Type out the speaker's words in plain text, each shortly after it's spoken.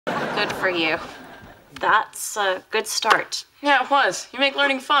Good for you. That's a good start. Yeah, it was. You make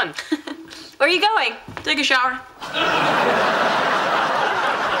learning fun. Where are you going? Take a shower.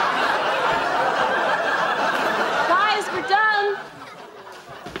 Guys, we're done.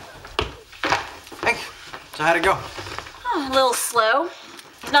 Hey, so how'd it go? Oh, a little slow.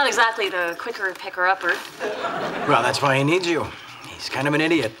 He's not exactly the quicker picker-upper. Well, that's why he needs you. He's kind of an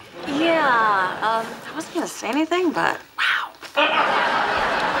idiot. Yeah, I wasn't gonna say anything, but wow.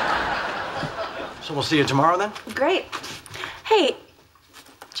 So we'll see you tomorrow then? Great. Hey,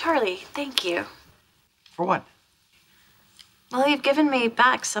 Charlie, thank you. For what? Well, you've given me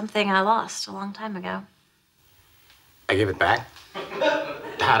back something I lost a long time ago. I gave it back?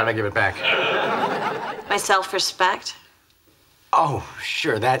 How did I give it back? My self-respect. Oh,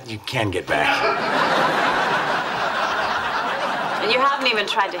 sure, that you can get back. And you haven't even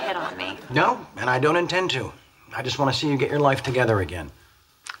tried to hit on me. No, and I don't intend to. I just want to see you get your life together again.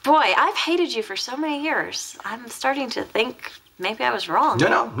 Boy, I've hated you for so many years. I'm starting to think maybe I was wrong.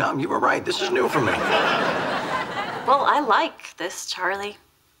 No, you were right. This is new for me. Well, I like this, Charlie.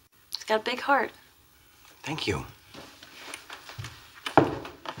 He's got a big heart. Thank you.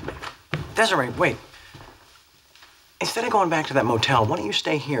 Desiree, wait. Instead of going back to that motel, why don't you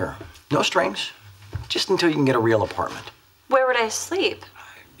stay here? No strings, just until you can get a real apartment. Where would I sleep?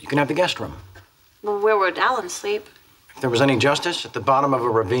 You can have the guest room. Well, where would Alan sleep? If there was any justice, at the bottom of a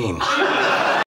ravine.